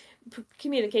books.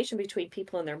 Communication between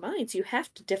people in their minds, you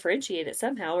have to differentiate it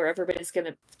somehow or everybody's going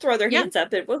to throw their hands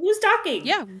up and, well, who's talking?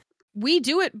 Yeah, we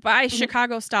do it by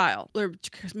Chicago style or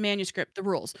manuscript, the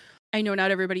rules. I know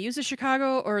not everybody uses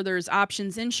Chicago, or there's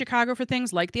options in Chicago for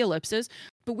things like the ellipses,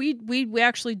 but we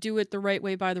actually do it the right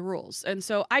way by the rules. And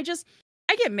so I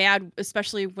get mad,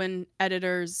 especially when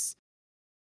editors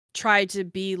try to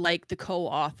be like the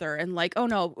co-author and like, oh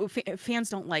no, fans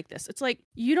don't like this. It's like,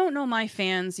 you don't know my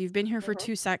fans. You've been here for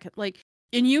 2 seconds. Like,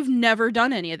 and you've never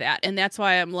done any of that. And that's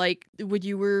why I'm like, when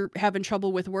you were having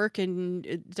trouble with work and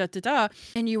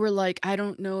and you were like, I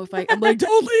don't know if I'm like,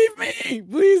 don't leave me.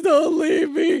 Please don't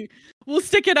leave me. We'll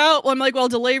stick it out. I'm like, well,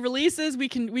 delay releases. We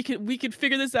can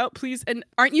figure this out, please. And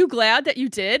aren't you glad that you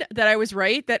did, that I was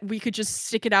right, that we could just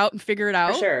stick it out and figure it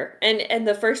out? For sure. And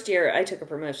the first year I took a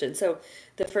promotion. So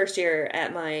the first year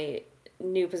at my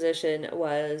new position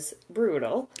was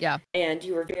brutal. Yeah. And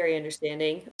you were very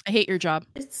understanding. I hate your job.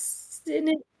 It's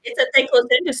a thankless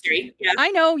industry. Yeah. I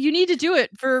know, you need to do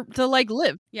it to like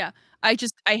live. Yeah. I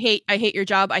hate your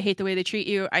job. I hate the way they treat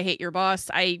you. I hate your boss.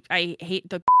 I hate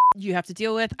the you have to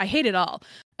deal with. I hate it all.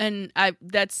 And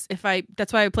that's why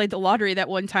I played the lottery that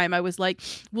one time. I was like,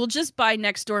 we'll just buy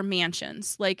next door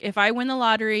mansions. Like, if I win the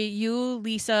lottery, you,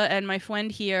 Lisa, and my friend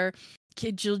here,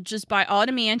 you'll just buy all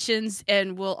the mansions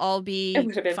and we'll all be It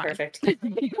would have been fine. perfect.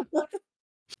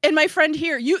 And my friend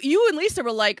here, you and Lisa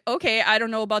were like, okay, I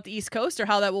don't know about the East Coast or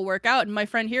how that will work out. And my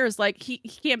friend here is like, he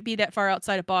can't be that far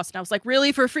outside of Boston. I was like,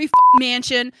 really? For a free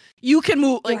mansion, you can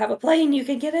move. Like, you have a plane, you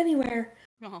can get anywhere.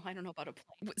 No, I don't know about a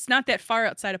plane. It's not that far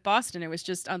outside of Boston. It was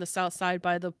just on the south side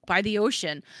by the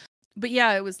ocean. But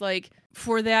yeah, it was like,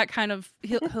 for that kind of,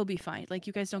 he'll be fine. Like,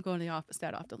 you guys don't go in the office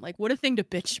that often. Like, what a thing to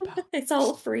bitch about. It's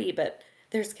all free, but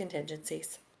there's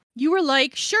contingencies. You were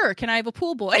like, sure, can I have a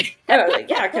pool boy?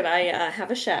 Yeah, can I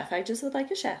have a chef? I just would like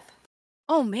a chef.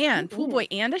 Oh man, pool boy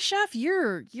and a chef?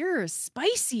 You're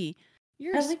spicy.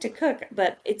 I like to cook,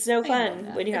 but it's no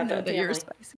fun when you have a family.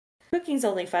 Cooking's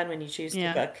only fun when you choose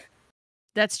to cook.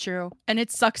 That's true. And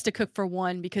it sucks to cook for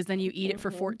one because then you eat it for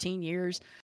 14 years.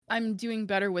 I'm doing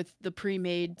better with the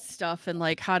pre-made stuff and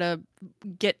like how to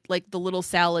get like the little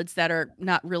salads that are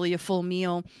not really a full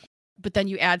meal, but then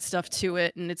you add stuff to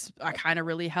it, and I kind of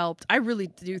really helped. I really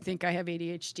do think I have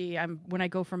ADHD. When I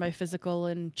go for my physical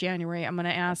in January, I'm going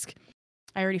to ask,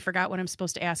 I already forgot what I'm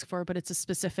supposed to ask for, but it's a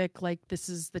specific, like, this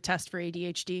is the test for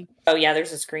ADHD. Oh yeah,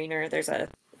 there's a screener.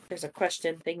 There's a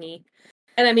question thingy.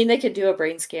 And I mean, they could do a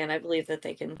brain scan. I believe that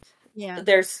they can. Yeah.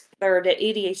 There are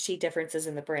ADHD differences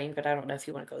in the brain, but I don't know if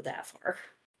you want to go that far.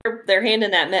 They're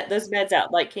handing those meds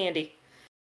out like candy.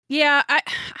 Yeah, I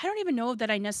don't even know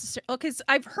that I necessarily, because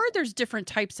I've heard there's different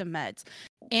types of meds,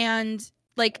 and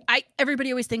like everybody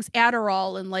always thinks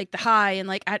Adderall and like the high, and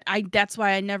like I that's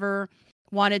why I never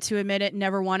wanted to admit it,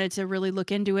 never wanted to really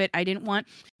look into it. I didn't want,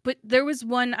 but there was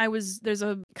there's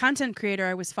a content creator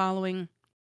I was following,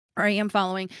 or I am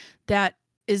following, that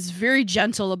is very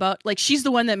gentle about, like, she's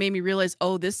the one that made me realize,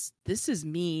 oh, this is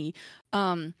me,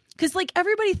 because like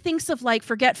everybody thinks of like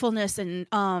forgetfulness and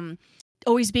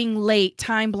always being late,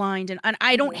 time blind, and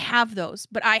I don't have those,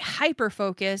 but I hyper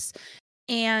focus,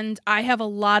 and I have a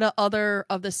lot of other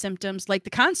of the symptoms, like the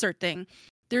concert thing.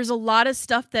 There's a lot of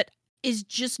stuff that is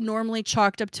just normally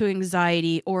chalked up to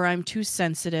anxiety, or I'm too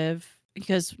sensitive,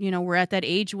 because, we're at that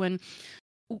age when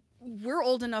we're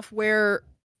old enough where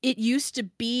it used to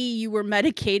be you were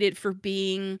medicated for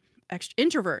being extra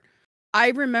introvert. I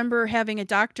remember having a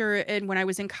doctor, and when I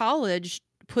was in college,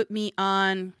 put me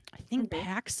on, I think,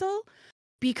 Paxil,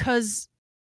 because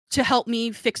to help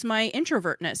me fix my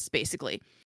introvertness, basically.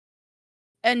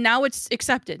 And now it's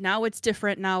accepted. Now it's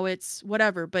different. Now it's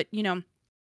whatever. But,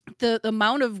 the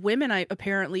amount of women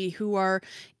apparently who are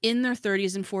in their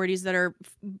 30s and 40s that are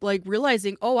like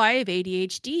realizing, oh, I have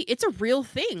ADHD. It's a real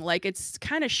thing. Like, it's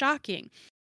kind of shocking.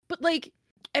 But like,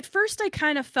 at first I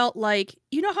kind of felt like,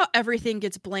 how everything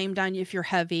gets blamed on you if you're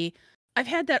heavy. I've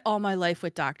had that all my life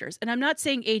with doctors. And I'm not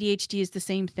saying ADHD is the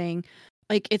same thing.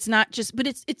 Like, it's not just, but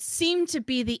it seemed to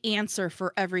be the answer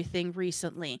for everything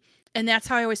recently. And that's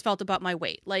how I always felt about my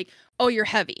weight. Like, oh, you're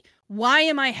heavy. Why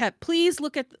am I heavy? Please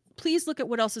look at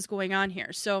what else is going on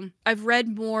here. So I've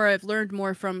read more, I've learned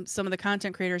more from some of the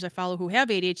content creators I follow who have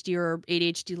ADHD or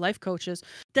ADHD life coaches,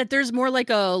 that there's more like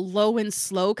a low and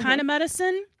slow kind of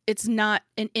medicine. It's not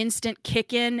an instant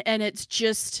kick in, and it's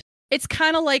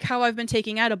kind of like how I've been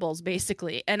taking edibles,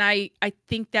 basically. And I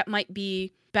think that might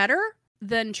be better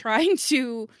than trying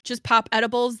to just pop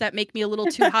edibles that make me a little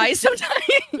too high sometimes.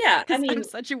 Yeah, I mean, I'm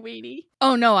such a weenie.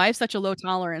 Oh no, I have such a low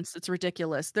tolerance. It's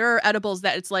ridiculous. There are edibles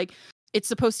that it's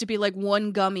supposed to be like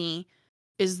one gummy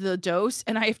is the dose,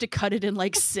 and I have to cut it in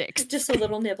like 6. Just a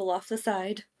little nibble off the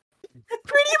side.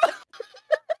 Pretty much.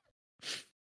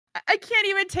 I can't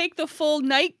even take the full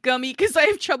night gummy because I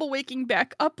have trouble waking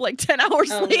back up like 10 hours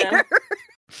later. No.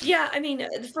 Yeah, I mean,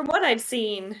 from what I've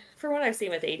seen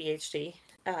with ADHD,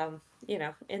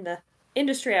 in the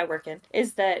industry I work in,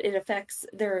 is that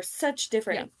there are such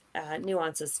different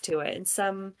nuances to it. And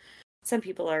some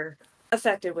people are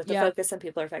affected with the focus, some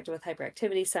people are affected with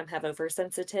hyperactivity, some have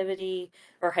oversensitivity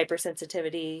or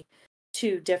hypersensitivity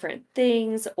to different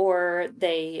things, or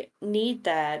they need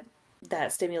that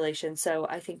stimulation. So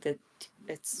I think that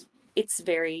it's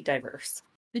very diverse.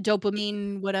 The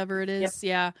dopamine, whatever it is.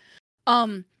 Yep.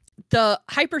 Yeah. The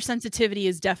hypersensitivity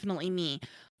is definitely me.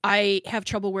 I have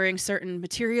trouble wearing certain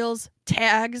materials.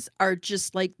 Tags are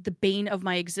just like the bane of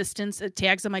my existence.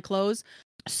 Tags on my clothes.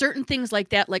 Certain things like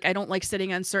that, like I don't like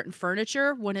sitting on certain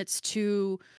furniture when it's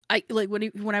too.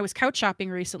 When I was couch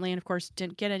shopping recently, and of course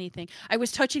didn't get anything. I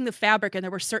was touching the fabric, and there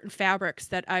were certain fabrics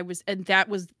that I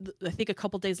think a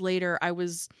couple days later I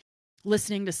was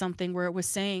listening to something where it was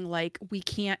saying like we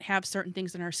can't have certain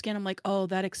things in our skin. I'm like, oh,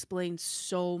 that explains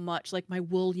so much. Like my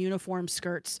wool uniform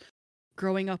skirts.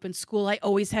 Growing up in school, I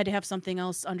always had to have something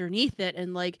else underneath it,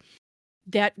 and like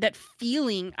that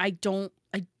feeling,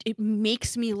 it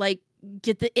makes me like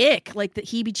get the ick, like the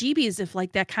heebie-jeebies if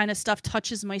like that kind of stuff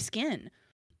touches my skin.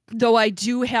 Though I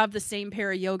do have the same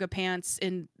pair of yoga pants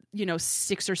in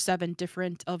 6 or 7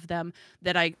 different of them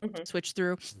that I switch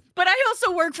through, but I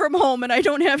also work from home and I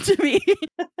don't have to be.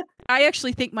 I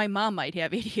actually think my mom might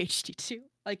have ADHD too.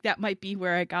 Like that might be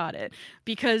where I got it,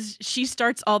 because she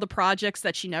starts all the projects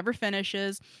that she never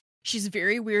finishes. She's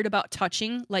very weird about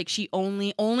touching. Like she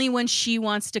only when she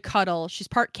wants to cuddle. She's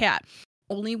part cat.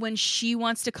 Only when she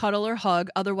wants to cuddle or hug.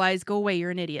 Otherwise, go away.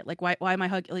 You're an idiot. Like why am I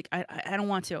hugging? Like I don't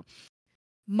want to.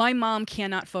 My mom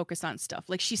cannot focus on stuff.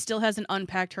 Like she still hasn't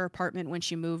unpacked her apartment when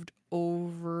she moved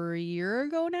over a year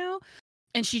ago now.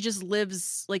 And she just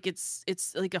lives like it's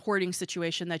like a hoarding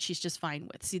situation that she's just fine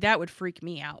with. See, that would freak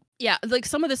me out. Yeah, like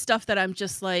some of the stuff that I'm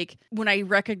just like, when I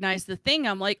recognize the thing,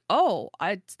 I'm like, oh,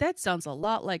 that sounds a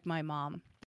lot like my mom.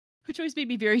 Which always made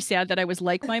me very sad that I was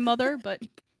like my mother, but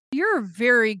you're a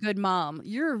very good mom.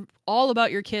 You're all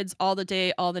about your kids all the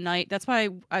day, all the night. That's why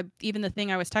even the thing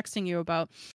I was texting you about,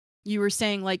 you were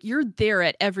saying like, you're there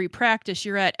at every practice,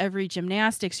 you're at every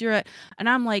gymnastics, and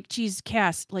I'm like, geez,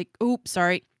 Cass, like, oops,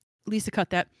 sorry. Lisa, cut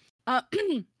that.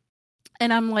 And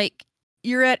I'm like,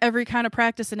 you're at every kind of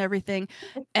practice and everything.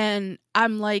 And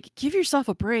I'm like, give yourself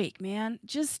a break, man.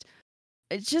 Just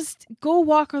go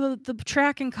walk on the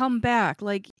track and come back.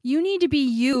 Like, you need to be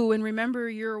you and remember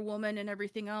you're a woman and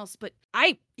everything else. But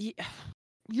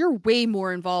you're way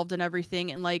more involved in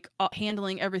everything and like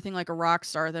handling everything like a rock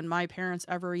star than my parents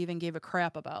ever even gave a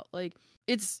crap about. Like,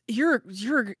 I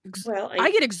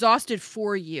get exhausted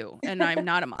for you, and I'm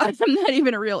not a mom. I'm not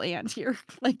even a real aunt here.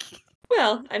 Like,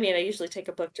 well, I mean, I usually take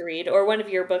a book to read or one of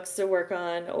your books to work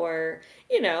on, or,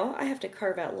 I have to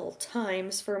carve out little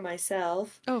times for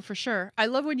myself. Oh, for sure. I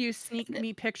love when you sneak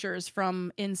me pictures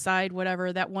from inside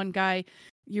whatever. That one guy,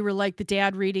 you were like the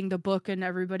dad reading the book and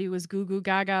everybody was goo goo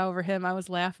gaga over him. I was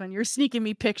laughing. You're sneaking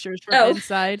me pictures from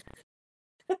inside.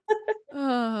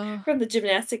 From the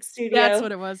gymnastics studio. That's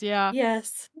what it was, yeah.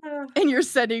 Yes. And you're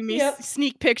sending me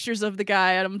sneak pictures of the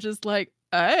guy, and I'm just like,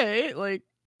 hey, like,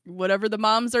 whatever the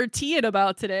moms are teeing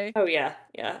about today. Oh yeah,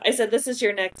 yeah. I said this is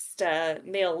your next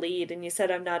male lead, and you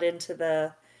said I'm not into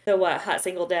the what, hot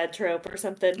single dad trope or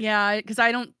something. Yeah, because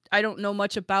I don't know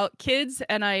much about kids,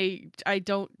 and I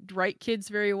don't write kids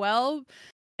very well,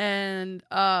 and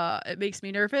it makes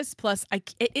me nervous. Plus,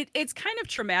 it's kind of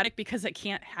traumatic because I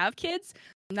can't have kids.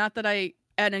 Not that I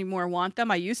anymore want them.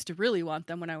 I used to really want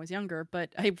them when I was younger, but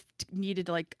I needed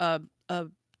like a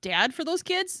dad for those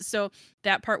kids, so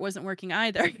that part wasn't working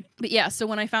either. But yeah, so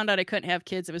when I found out I couldn't have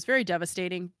kids, it was very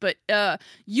devastating. But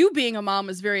you being a mom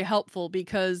is very helpful,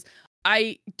 because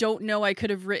I don't know I could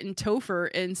have written Topher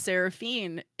and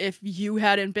Seraphine if you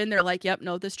hadn't been there like, yep,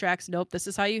 no, this tracks, nope, this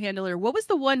is how you handle her. What was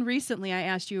the one recently I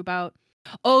asked you about?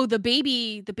 Oh, the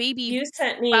baby You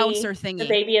sent me bouncer thingy. the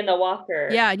baby in the walker.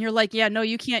 Yeah, and you're like, yeah, no,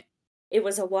 you can't. It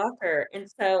was a walker. And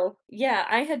so, yeah,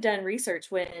 I had done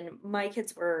research when my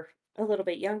kids were a little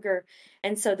bit younger.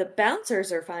 And so the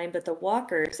bouncers are fine, but the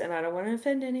walkers, and I don't want to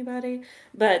offend anybody,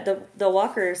 but the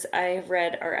walkers I have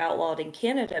read are outlawed in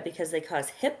Canada because they cause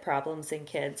hip problems in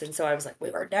kids. And so I was like, we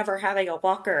were never having a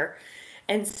walker.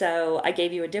 And so I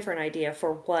gave you a different idea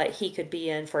for what he could be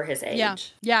in for his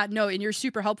age. Yeah, no, and you're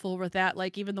super helpful with that.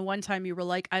 Like, even the one time you were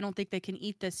like, I don't think they can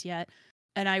eat this yet.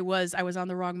 And I was on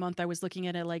the wrong month. I was looking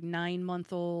at a like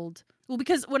 9-month-old. Well,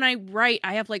 because when I write,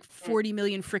 I have like 40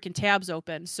 million freaking tabs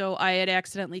open. So I had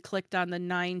accidentally clicked on the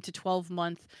 9 to 12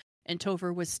 month, and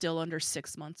Topher was still under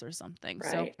 6 months or something.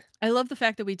 Right. So I love the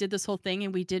fact that we did this whole thing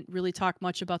and we didn't really talk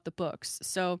much about the books.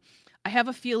 So I have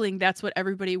a feeling that's what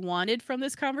everybody wanted from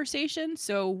this conversation.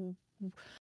 So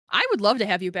I would love to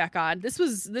have you back on. This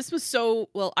was so,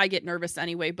 well, I get nervous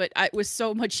anyway, but it was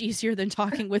so much easier than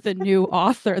talking with a new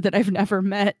author that I've never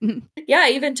met. Yeah,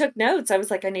 I even took notes. I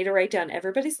was like, I need to write down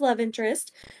everybody's love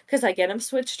interest because I get them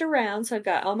switched around. So I've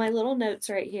got all my little notes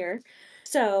right here.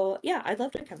 So yeah, I'd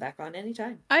love to come back on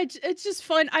anytime. It's just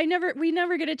fun. We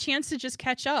never get a chance to just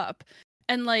catch up.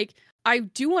 And like, I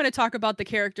do want to talk about the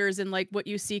characters and like what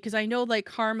you see, because I know like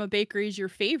Karma Bakery is your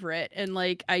favorite. And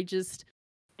like,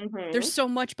 there's so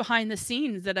much behind the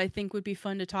scenes that I think would be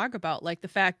fun to talk about. Like the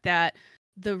fact that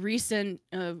the recent,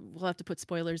 we'll have to put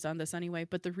spoilers on this anyway,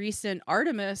 but the recent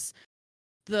Artemis,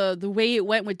 the way it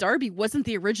went with Darby wasn't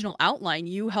the original outline.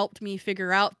 You helped me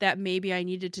figure out that maybe I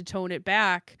needed to tone it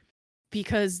back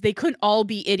because they couldn't all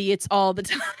be idiots all the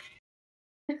time.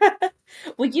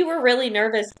 Well, you were really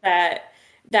nervous that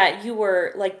you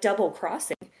were like double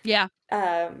crossing. Yeah.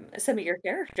 Some of your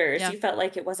characters. Yeah. You felt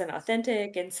like it wasn't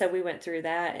authentic, and so we went through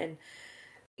that. And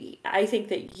I think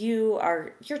that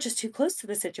you're just too close to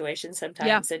the situation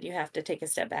sometimes, and you have to take a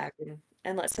step back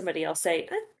and let somebody else say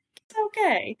it's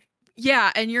okay.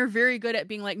 Yeah, and you're very good at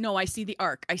being like, no, I see the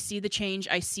arc, I see the change,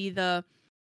 I see the.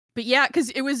 But yeah, because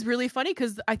it was really funny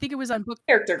because I think it was on book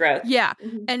character growth. Yeah,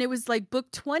 and it was like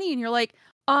book 20, and you're like,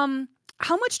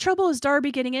 how much trouble is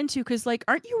Darby getting into? Because like,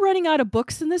 aren't you running out of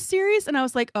books in this series? And I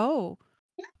was like, oh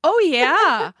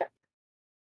yeah.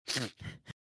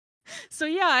 So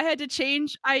yeah, I had to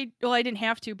change. I didn't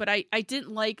have to, but I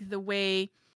didn't like the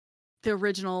way the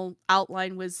original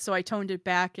outline was, so I toned it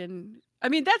back. And I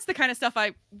mean, that's the kind of stuff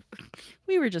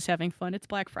we were just having fun. It's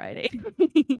Black Friday.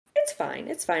 It's fine.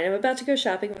 It's fine. I'm about to go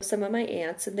shopping with some of my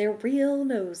aunts, and they're real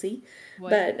nosy. What?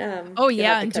 But oh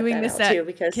yeah, and doing this too,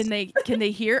 because can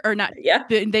they hear or not? Yeah,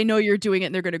 they know you're doing it,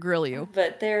 and they're going to grill you.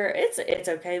 But it's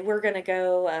okay. We're gonna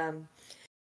go.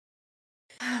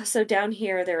 So down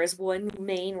here, there is one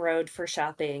main road for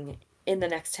shopping in the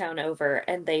next town over,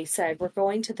 and they said we're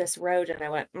going to this road, and I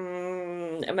went,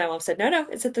 and my mom said, no,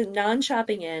 it's at the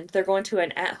non-shopping end. They're going to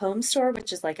an at-home store,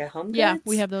 which is like a home goods. Yeah,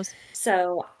 we have those.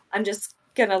 So I'm just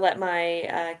gonna let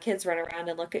my kids run around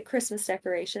and look at Christmas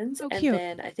decorations, and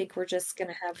then I think we're just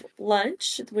gonna have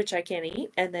lunch, which I can't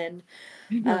eat, and then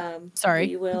sorry,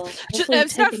 we will.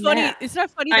 It's not funny. It's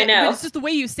not funny. I know. But it's just the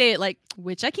way you say it, like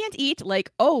which I can't eat.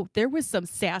 Like, oh, there was some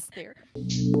sass there.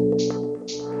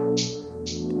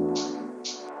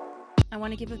 I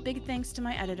want to give a big thanks to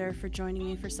my editor for joining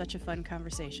me for such a fun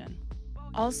conversation.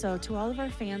 Also, to all of our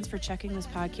fans for checking this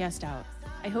podcast out.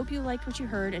 I hope you liked what you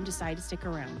heard and decide to stick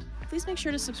around. Please make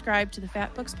sure to subscribe to the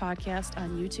Fat Books Podcast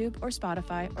on YouTube or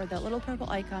Spotify or that little purple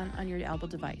icon on your Apple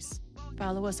device.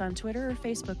 Follow us on Twitter or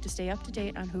Facebook to stay up to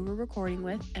date on who we're recording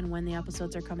with and when the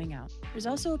episodes are coming out. There's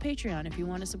also a Patreon if you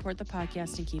want to support the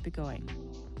podcast and keep it going.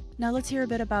 Now let's hear a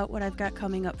bit about what I've got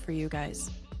coming up for you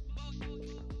guys.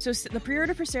 So the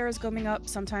pre-order for Sarah's coming up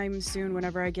sometime soon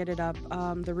whenever I get it up.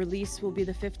 The release will be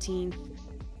the 15th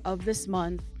of this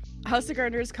month. House of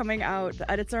Gardner is coming out.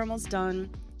 The edits are almost done.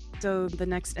 So the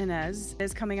next Inez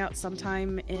is coming out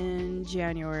sometime in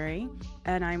January.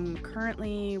 And I'm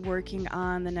currently working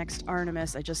on the next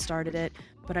Artemis. I just started it.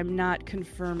 but I'm not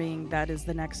confirming that is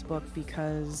the next book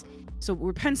so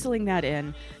we're penciling that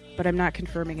in, but I'm not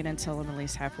confirming it until I'm at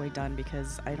least halfway done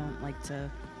because I don't like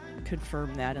to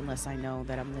confirm that unless I know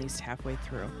that I'm at least halfway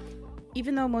through.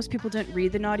 Even though most people didn't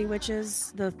read the Naughty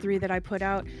Witches, the 3 that I put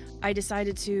out, I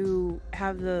decided to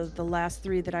have the last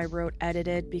 3 that I wrote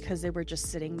edited because they were just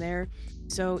sitting there.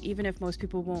 So even if most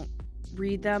people won't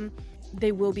read them,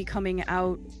 they will be coming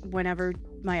out whenever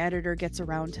my editor gets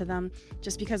around to them,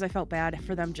 just because I felt bad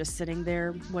for them just sitting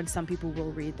there when some people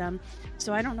will read them.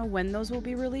 So I don't know when those will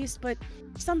be released, but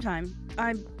sometime.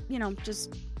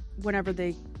 Just whenever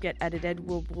they get edited,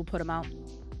 we'll put them out.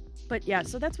 But yeah,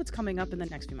 so that's what's coming up in the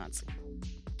next few months.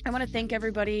 I want to thank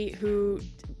everybody who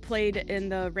played in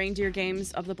the reindeer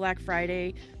games of the Black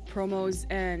Friday promos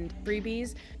and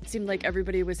freebies. It seemed like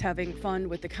everybody was having fun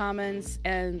with the comments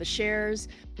and the shares.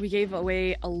 We gave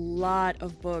away a lot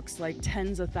of books, like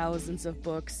tens of thousands of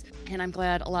books, and I'm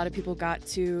glad a lot of people got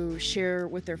to share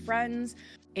with their friends.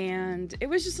 And it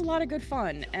was just a lot of good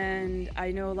fun, and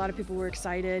I know a lot of people were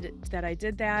excited that I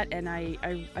did that, and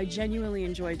I genuinely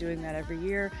enjoy doing that every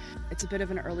year. It's a bit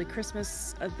of an early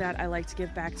Christmas that I like to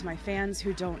give back to my fans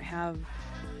who don't have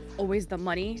always the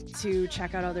money to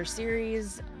check out other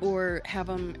series or have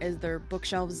them as their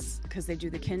bookshelves because they do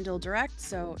the Kindle Direct.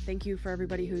 So thank you for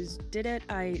everybody who's did it.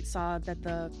 I saw that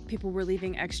the people were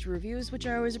leaving extra reviews, which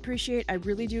I always appreciate. I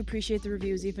really do appreciate the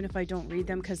reviews, even if I don't read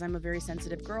them because I'm a very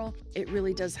sensitive girl. It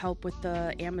really does help with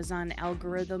the Amazon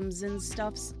algorithms and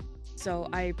stuffs. So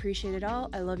I appreciate it all.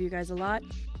 I love you guys a lot.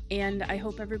 And I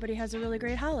hope everybody has a really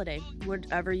great holiday,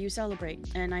 whatever you celebrate.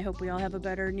 And I hope we all have a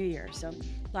better New Year. So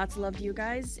lots of love to you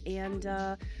guys. And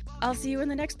I'll see you in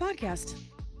the next podcast.